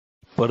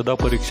स्पर्धा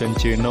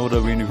परीक्षांचे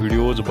नवनवीन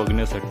व्हिडिओज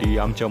बघण्यासाठी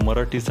आमच्या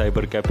मराठी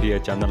सायबर कॅफे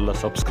या चॅनलला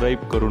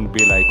सबस्क्राईब करून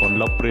बेल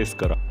आयकॉनला प्रेस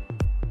करा।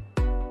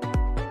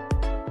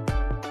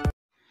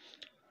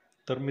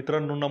 तर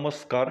मित्रांनो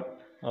नमस्कार,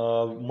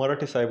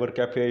 मराठी सायबर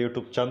कॅफे या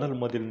यूट्यूब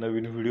चॅनलमधील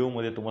नवीन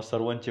व्हिडिओमध्ये तुम्हा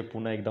सर्वांचे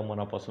पुन्हा एकदा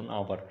मनापासून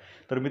आभार।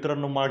 तर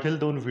मित्रांनो मागील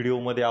 2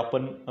 व्हिडिओमध्ये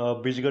आपण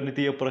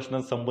बीजगणितीय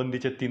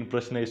प्रश्नांसंबंधीचे 3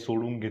 प्रश्न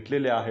सोडवून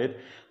घेतलेले आहेत।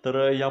 तर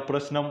या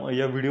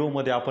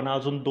व्हिडिओमध्ये आपण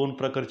अजून 2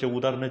 प्रकारचे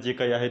उदाहरणे जे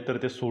काही आहेत तर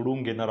ते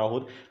सोडवून घेणार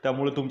आहोत।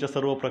 त्यामुळे तुमच्या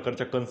सर्व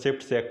प्रकारच्या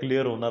कन्सेप्ट्स या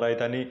क्लिअर होणार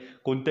आहेत आणि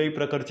कोणत्याही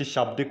प्रकारची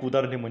शाब्दिक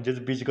उदाहरणे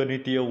म्हणजेच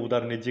बीजगणितीय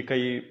उदाहरणे जी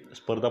काही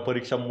स्पर्धा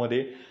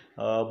परीक्षांमध्ये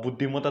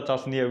बुद्धिमत्ता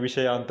चाचणी या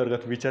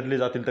विषयाअंतर्गत विचारले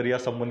जातील तर या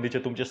संबंधीचे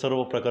तुमचे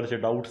सर्व प्रकारचे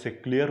डाऊट्स हे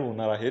क्लिअर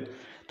होणार आहेत।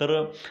 तर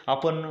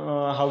आपण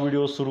हा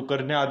व्हिडिओ सुरू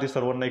करण्याआधी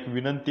सर्वांना एक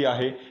विनंती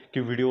आहे की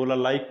व्हिडिओला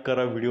लाईक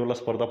करा, व्हिडिओला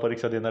स्पर्धा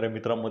परीक्षा देणाऱ्या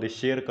मित्रांमध्ये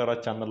शेअर करा,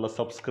 चॅनलला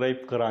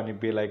सबस्क्राईब करा आणि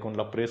बेल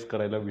आयकॉनला प्रेस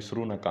करायला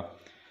विसरू नका।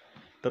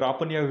 तर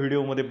आपण या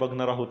व्हिडिओमध्ये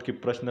बघणार आहोत की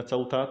प्रश्न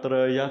 4।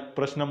 तर या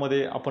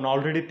प्रश्नामध्ये आपण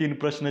ऑलरेडी 3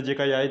 प्रश्न जे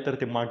काही आहेत तर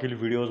ते मागील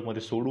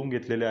व्हिडिओजमध्ये सोडवून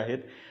घेतलेले आहेत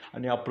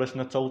आणि हा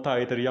प्रश्न 4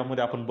 आहे। तर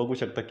यामध्ये आपण बघू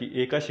शकता की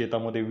एका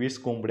शेतामध्ये 20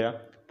 कोंबड्या,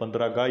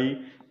 15 गायी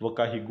व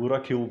काही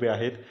गुराखी उभे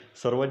आहेत।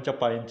 सर्वांच्या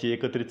पायांची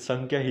एकत्रित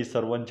संख्या ही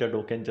सर्वांच्या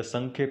डोक्यांच्या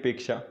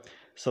संख्येपेक्षा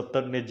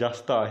 70 ने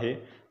जास्त आहे।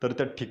 तर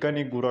त्या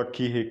ठिकाणी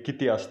गुराखी हे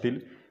किती असतील?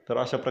 तर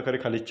अशा प्रकारे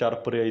खाली 4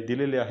 पर्याय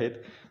दिलेले आहेत।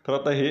 तर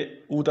आता हे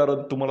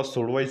उदाहरण तुम्हाला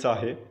सोडवायचं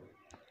आहे।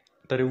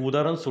 तर हे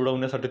उदाहरण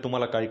सोडवण्यासाठी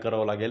तुम्हाला काय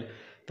करावं लागेल?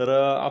 तर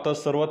आता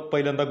सर्वात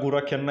पहिल्यांदा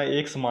गुराख्यांना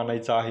एक्स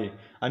मानायचं आहे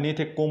आणि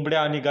इथे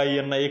कोंबड्या आणि गायी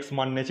यांना एक्स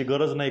मानण्याची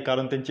गरज नाही,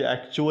 कारण त्यांची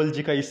ॲक्च्युअल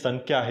जी काही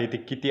संख्या आहे ती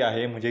किती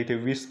आहे, म्हणजे इथे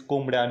 20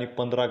 कोंबड्या आणि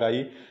 15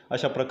 गायी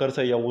अशा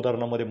प्रकारचं या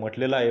उदाहरणामध्ये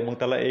म्हटलेलं आहे। मग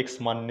त्याला एक्स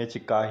मानण्याची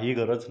काही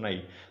गरज नाही,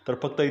 तर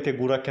फक्त इथे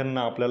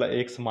गुराख्यांना आपल्याला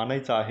एक्स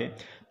मानायचं आहे।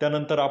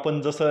 त्यानंतर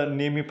आपण जसं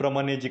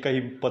नेहमीप्रमाणे जी काही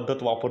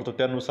पद्धत वापरतो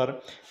त्यानुसार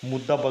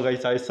मुद्दा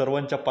बघायचा आहे।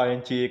 सर्वांच्या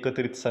पायांची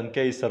एकत्रित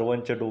संख्या ही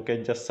सर्वांच्या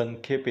डोक्यांच्या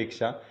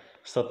संख्येपेक्षा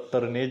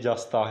 70 ने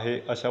जास्त आहे,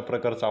 अशा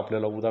प्रकारचं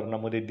आपल्याला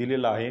उदाहरणामध्ये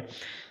दिलेलं आहे।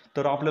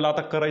 तर आपल्याला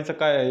आता करायचं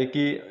काय आहे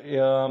की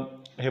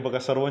हे बघा,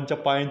 सर्वांच्या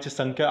पायांची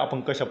संख्या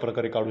आपण कशा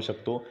प्रकारे काढू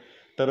शकतो?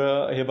 तर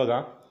हे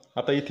बघा,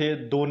 आता इथे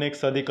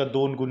 2x +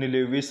 2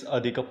 × 20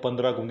 +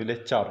 15 ×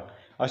 4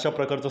 अशा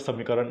प्रकारचं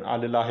समीकरण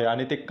आलेलं आहे।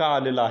 आणि ते का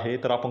आलेलं आहे?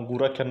 तर आपण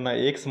गुराख्यांना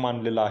एक्स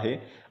मानलेलं आहे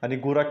आणि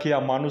गुराखी हा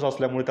माणूस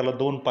असल्यामुळे त्याला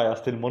 2 पाय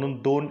असतील, म्हणून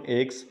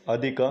 2x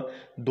 +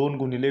 2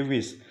 ×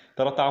 20।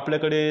 तर आता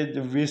आपल्याकडे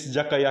 20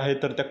 ज्या काही आहेत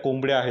तर त्या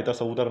कोंबड्या आहेत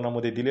असं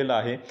उदाहरणामध्ये दिलेलं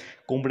आहे।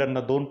 कोंबड्यांना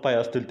 2 पाय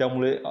असतील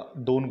त्यामुळे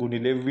 2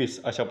 × 20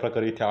 अशा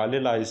प्रकारे इथे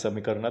आलेलं आहे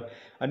समीकरणात।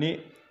 आणि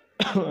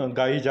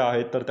गायी ज्या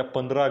आहेत तर त्या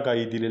 15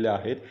 गायी दिलेल्या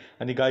आहेत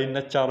आणि गायींना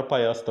 4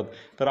 पाय असतात।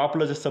 तर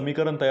आपलं जे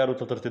समीकरण तयार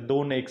होतं तर ते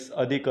 2x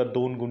 +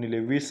 2 ×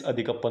 20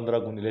 + 15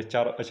 ×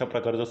 4 अशा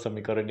प्रकारचं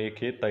समीकरण एक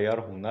हे तयार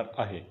होणार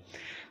आहे।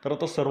 तर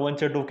आता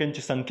सर्वांच्या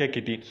डोक्यांची संख्या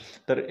किती?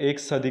 तर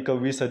x +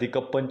 20 +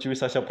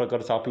 25 अशा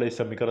प्रकारचं आपलं हे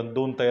समीकरण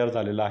 2 तयार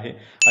झालेलं आहे।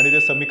 आणि ते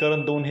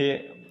समीकरण 2 हे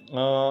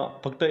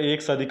फक्त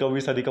x +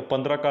 20 +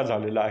 15 का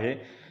झालेलं आहे?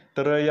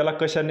 तर याला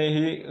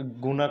कशानेही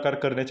गुणाकार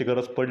करण्याची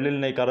गरज पडलेली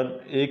नाही, कारण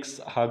x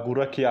हा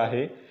गुराखी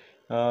आहे।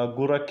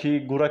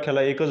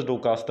 गुराख्याला एकच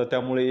डोकं असतं,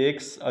 त्यामुळे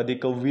x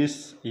 + 20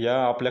 या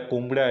आपल्या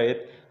कोंबड्या आहेत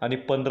आणि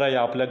 15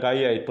 या आपल्या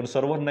गायी आहेत, पण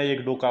सर्वांना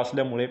एक डोकं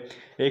असल्यामुळे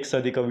x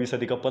 + 20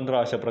 + 15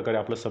 अशा प्रकारे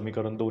आपलं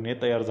समीकरण 2 हे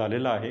तयार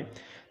झालेलं आहे।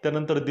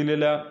 त्यानंतर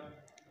दिलेल्या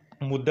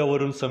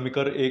मुद्द्यावरून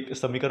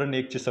समीकरण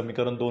 1 चे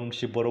समीकरण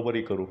 2शी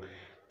बरोबरी करू।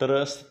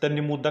 तर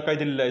त्यांनी मुद्दा काय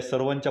दिलेला आहे?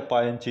 सर्वांच्या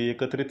पायांची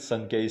एकत्रित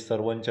संख्या ही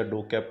सर्वांच्या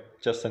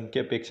डोक्याच्या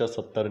संख्येपेक्षा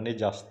 70 ने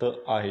जास्त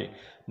आहे,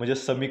 म्हणजे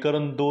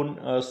समीकरण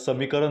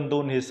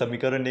 2 हे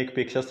समीकरण 1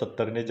 पेक्षा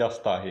 70 ने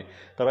जास्त आहे।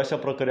 तर अशा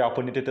प्रकारे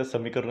आपण इथे त्या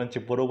समीकरणांची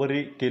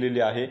बरोबरी केलेली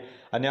आहे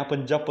आणि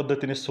आपण ज्या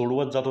पद्धतीने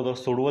सोडवत जातो तर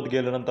सोडवत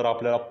गेल्यानंतर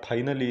आपल्याला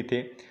फायनली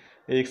इथे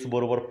x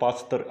 =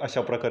 5 तर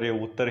अशा प्रकारे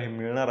उत्तर हे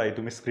मिळणार आहे।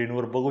 तुम्ही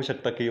स्क्रीनवर बघू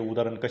शकता की हे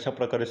उदाहरण कशा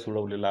प्रकारे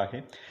सोडवलेलं आहे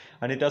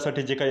आणि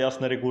त्यासाठी जे काही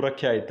असणारे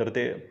गुराख्य आहेत तर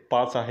ते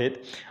 5 आहेत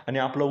आणि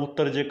आपलं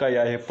उत्तर जे काही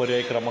आहे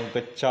पर्याय क्रमांक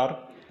 4,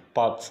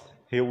 5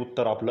 हे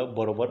उत्तर आपलं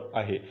बरोबर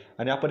आहे।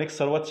 आणि आपण एक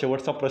सर्वात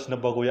शेवटचा प्रश्न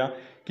बघूया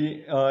की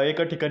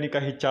एका ठिकाणी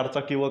काही 4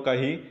 चाकी व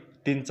काही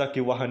 3 चाकी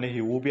वाहने ही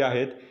उभी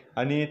आहेत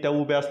आणि त्या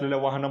उभ्या असलेल्या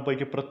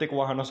वाहनांपैकी प्रत्येक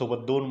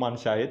वाहनासोबत 2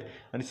 माणसे आहेत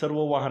आणि सर्व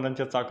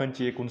वाहनांच्या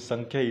चाकांची एकूण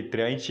संख्या ही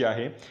 83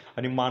 आहे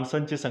आणि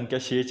माणसांची संख्या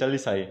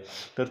 46 आहे।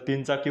 तर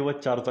 3 चाकी व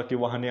 4 चाकी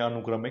वाहने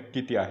अनुक्रमे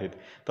किती आहेत?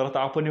 तर आता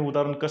आपण हे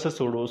उदाहरण कसं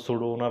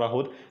सोडवणार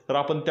आहोत? तर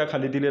आपण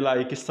त्याखाली दिलेलं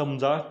आहे की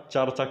समजा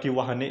 4 चाकी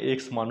वाहने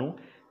x मानू,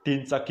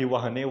 3 चाकी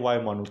वाहने y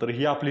मानू। तर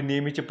ही आपली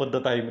नेहमीची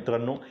पद्धत आहे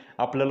मित्रांनो।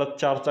 आपल्याला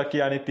 4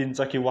 चाकी आणि 3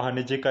 चाकी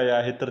वाहने जे काही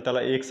आहेत तर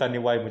त्याला x आणि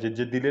y म्हणजे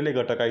जे दिलेले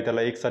घटक आहे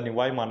त्याला x आणि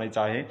y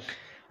मानायचं आहे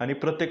आणि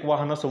प्रत्येक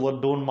वाहनासोबत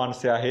 2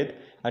 माणसे आहेत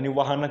आणि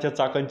वाहनाच्या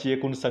चाकांची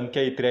एकूण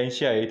संख्या ही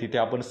 83 आहे, तिथे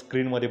आपण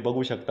स्क्रीनमध्ये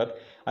बघू शकतात।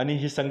 आणि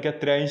ही संख्या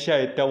 83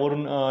 आहे,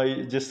 त्यावरून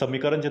जे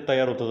समीकरण जे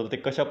तयार होतं तर ते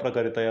कशा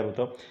प्रकारे तयार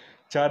होतं?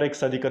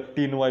 4x अधिक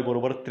 3y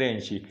बरोबर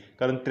 83,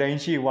 कारण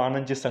 83 ही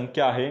वाहनांची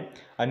संख्या आहे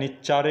आणि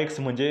 4x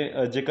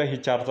म्हणजे जे काही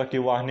 4 चाकी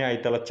वाहने आहेत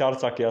त्याला 4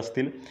 चाके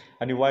असतील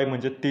आणि y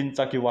म्हणजे 3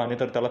 चाकी वाहने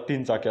तर त्याला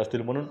 3 चाके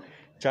असतील, म्हणून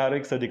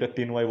 4x अधिक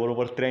 3y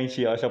बरोबर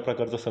 83 अशा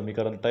प्रकारचं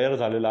समीकरण तयार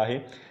झालेलं आहे।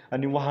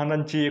 आणि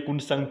वाहनांची एकूण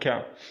संख्या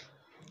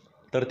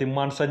तर ती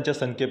माणसांच्या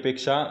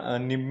संख्येपेक्षा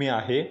निम्मी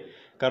आहे,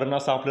 कारण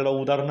असं आपल्याला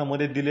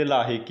उदाहरणामध्ये दिलेलं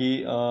आहे की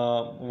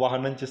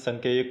वाहनांची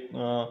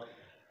संख्या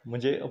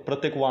म्हणजे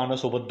प्रत्येक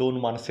वाहनासोबत 2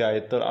 माणसे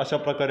आहेत। तर अशा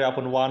प्रकारे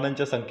आपण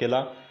वाहनांच्या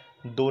संख्येला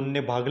 2ने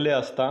भागले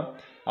असता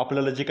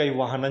आपल्याला जे काही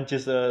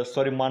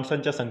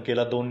माणसांच्या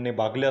संख्येला 2ने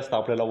भागले असता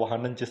आपल्याला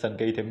वाहनांची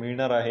संख्या इथे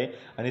मिळणार आहे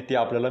आणि ती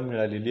आपल्याला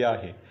मिळालेली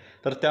आहे।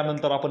 तर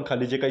त्यानंतर आपण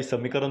खाली जे काही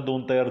समीकरण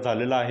 2 तयार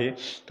झालेलं आहे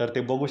तर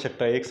ते बघू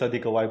शकता, x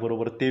अधिक y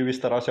बरोबर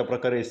 23। तर अशा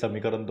प्रकारे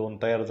समीकरण 2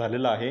 तयार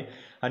झालेलं आहे।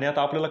 आणि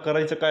आता आपल्याला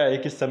करायचं काय आहे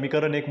की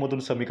समीकरण 1 मधून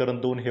समीकरण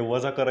 2 हे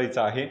वजा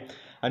करायचं आहे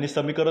आणि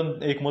समीकरण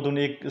 1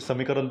 मधून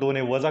समीकरण 2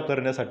 हे वजा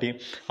करण्यासाठी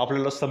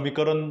आपल्याला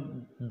समीकरण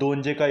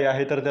 2 जे काही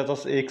आहे तर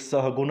त्याचा एक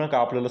सहगुणक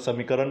आपल्याला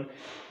समीकरण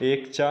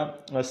 1च्या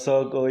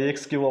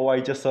x किंवा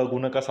yच्या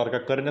सहगुणकासारखा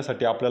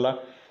करण्यासाठी आपल्याला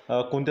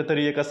कोणत्या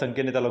तरी एका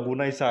संख्येने त्याला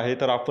गुणायचं आहे।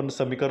 तर आपण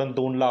समीकरण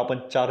 2ला आपण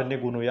 4ने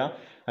गुणूया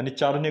आणि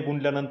 4ने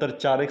गुणल्यानंतर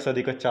 4x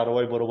अधिक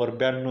 4y बरोबर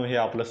 92 हे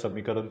आपलं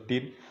समीकरण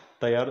 3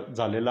 तयार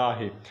झालेलं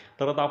आहे।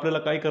 तर आता आपल्याला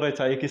काय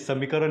करायचं आहे की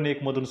समीकरण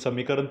 1 मधून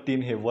समीकरण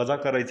 3 हे वजा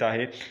करायचं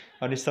आहे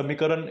आणि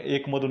समीकरण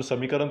 1 मधून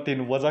समीकरण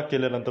 3 वजा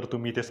केल्यानंतर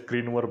तुम्ही इथे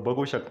स्क्रीनवर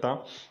बघू शकता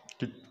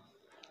की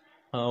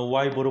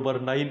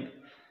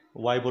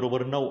y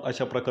बरोबर 9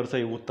 अशा प्रकारचं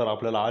हे उत्तर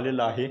आपल्याला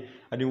आलेलं आहे।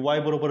 आणि y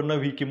बरोबर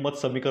 9 ही किंमत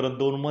समीकरण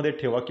 2 मध्ये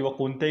ठेवा किंवा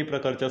कोणत्याही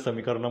प्रकारच्या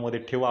समीकरणामध्ये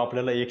ठेवा,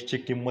 आपल्याला x ची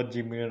किंमत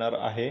जी मिळणार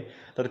आहे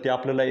तर ती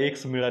आपल्याला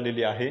x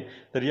मिळालेली आहे।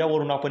 तर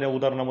यावरून आपण या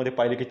उदाहरणामध्ये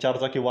पाहिले की 4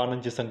 चाकी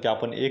वाहनांची संख्या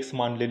आपण x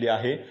मानलेली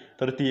आहे,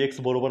 तर ती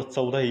x बरोबर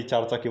 14 ही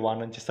 4 चाकी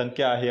वाहनांची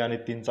संख्या आहे आणि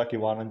 3 चाकी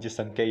वाहनांची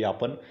संख्या ही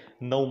आपण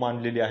 9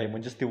 मानलेली आहे,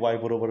 म्हणजेच ती y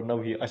बरोबर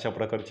 9 ही अशा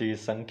प्रकारची ही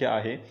संख्या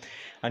आहे।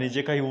 आणि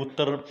जे काही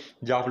उत्तर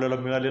जे आपल्याला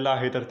मिळालेलं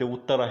आहे तर ते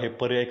उत्तर आहे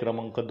पर्याय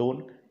क्रमांक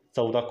 2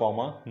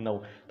 14,9।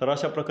 तर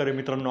अशा प्रकारे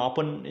मित्रांनो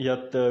आपण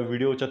यात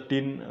व्हिडिओच्या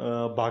 3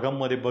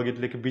 भागांमध्ये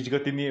बघितले की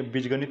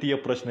बीजगणितीय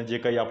प्रश्न जे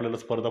काही आपल्याला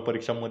स्पर्धा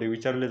परीक्षांमध्ये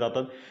विचारले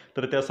जातात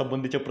तर त्या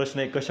संबंधीचे प्रश्न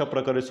हे कशा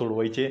प्रकारे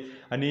सोडवायचे।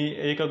 आणि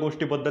एका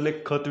गोष्टीबद्दल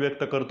एक खत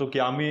व्यक्त करतो की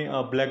आम्ही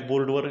ब्लॅक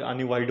बोर्डवर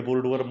आणि व्हाईट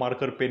बोर्डवर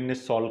मार्कर पेनने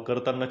सॉल्व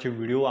करतानाचे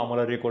व्हिडिओ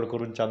आम्हाला रेकॉर्ड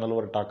करून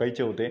चॅनलवर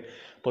टाकायचे होते,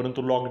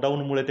 परंतु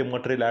लॉकडाऊनमुळे ते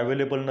मटेरियल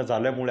अवेलेबल न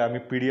झाल्यामुळे आम्ही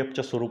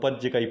PDF स्वरूपात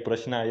जे काही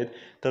प्रश्न आहेत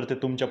तर ते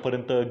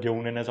तुमच्यापर्यंत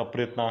घेऊन येण्याचा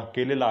प्रयत्न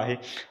केलेला आहे।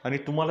 आणि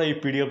तुम्हाला ही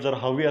PDF जर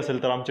हवी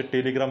असेल तर आमच्या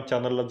टेलिग्राम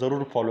चॅनलला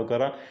जरूर फॉलो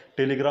करा।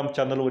 टेलिग्राम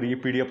चॅनलवर ही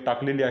PDF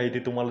टाकलेली आहे, ती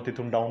तुम्हाला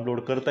तिथून डाउनलोड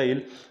करता येईल।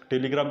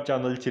 टेलिग्राम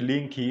चॅनलची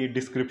लिंक ही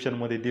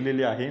डिस्क्रिप्शनमध्ये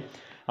दिलेली आहे।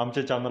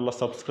 आमच्या चॅनलला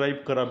सबस्क्राईब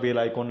करा, बेल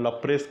आयकॉनला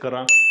प्रेस करा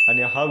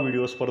आणि हा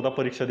व्हिडिओ स्पर्धा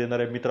परीक्षा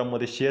देणाऱ्या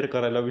मित्रांमध्ये शेअर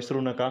करायला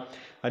विसरू नका।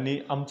 आणि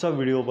आमचा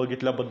व्हिडिओ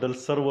बघितल्याबद्दल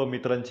सर्व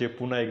मित्रांचे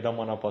पुन्हा एकदा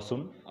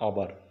मनापासून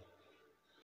आभार।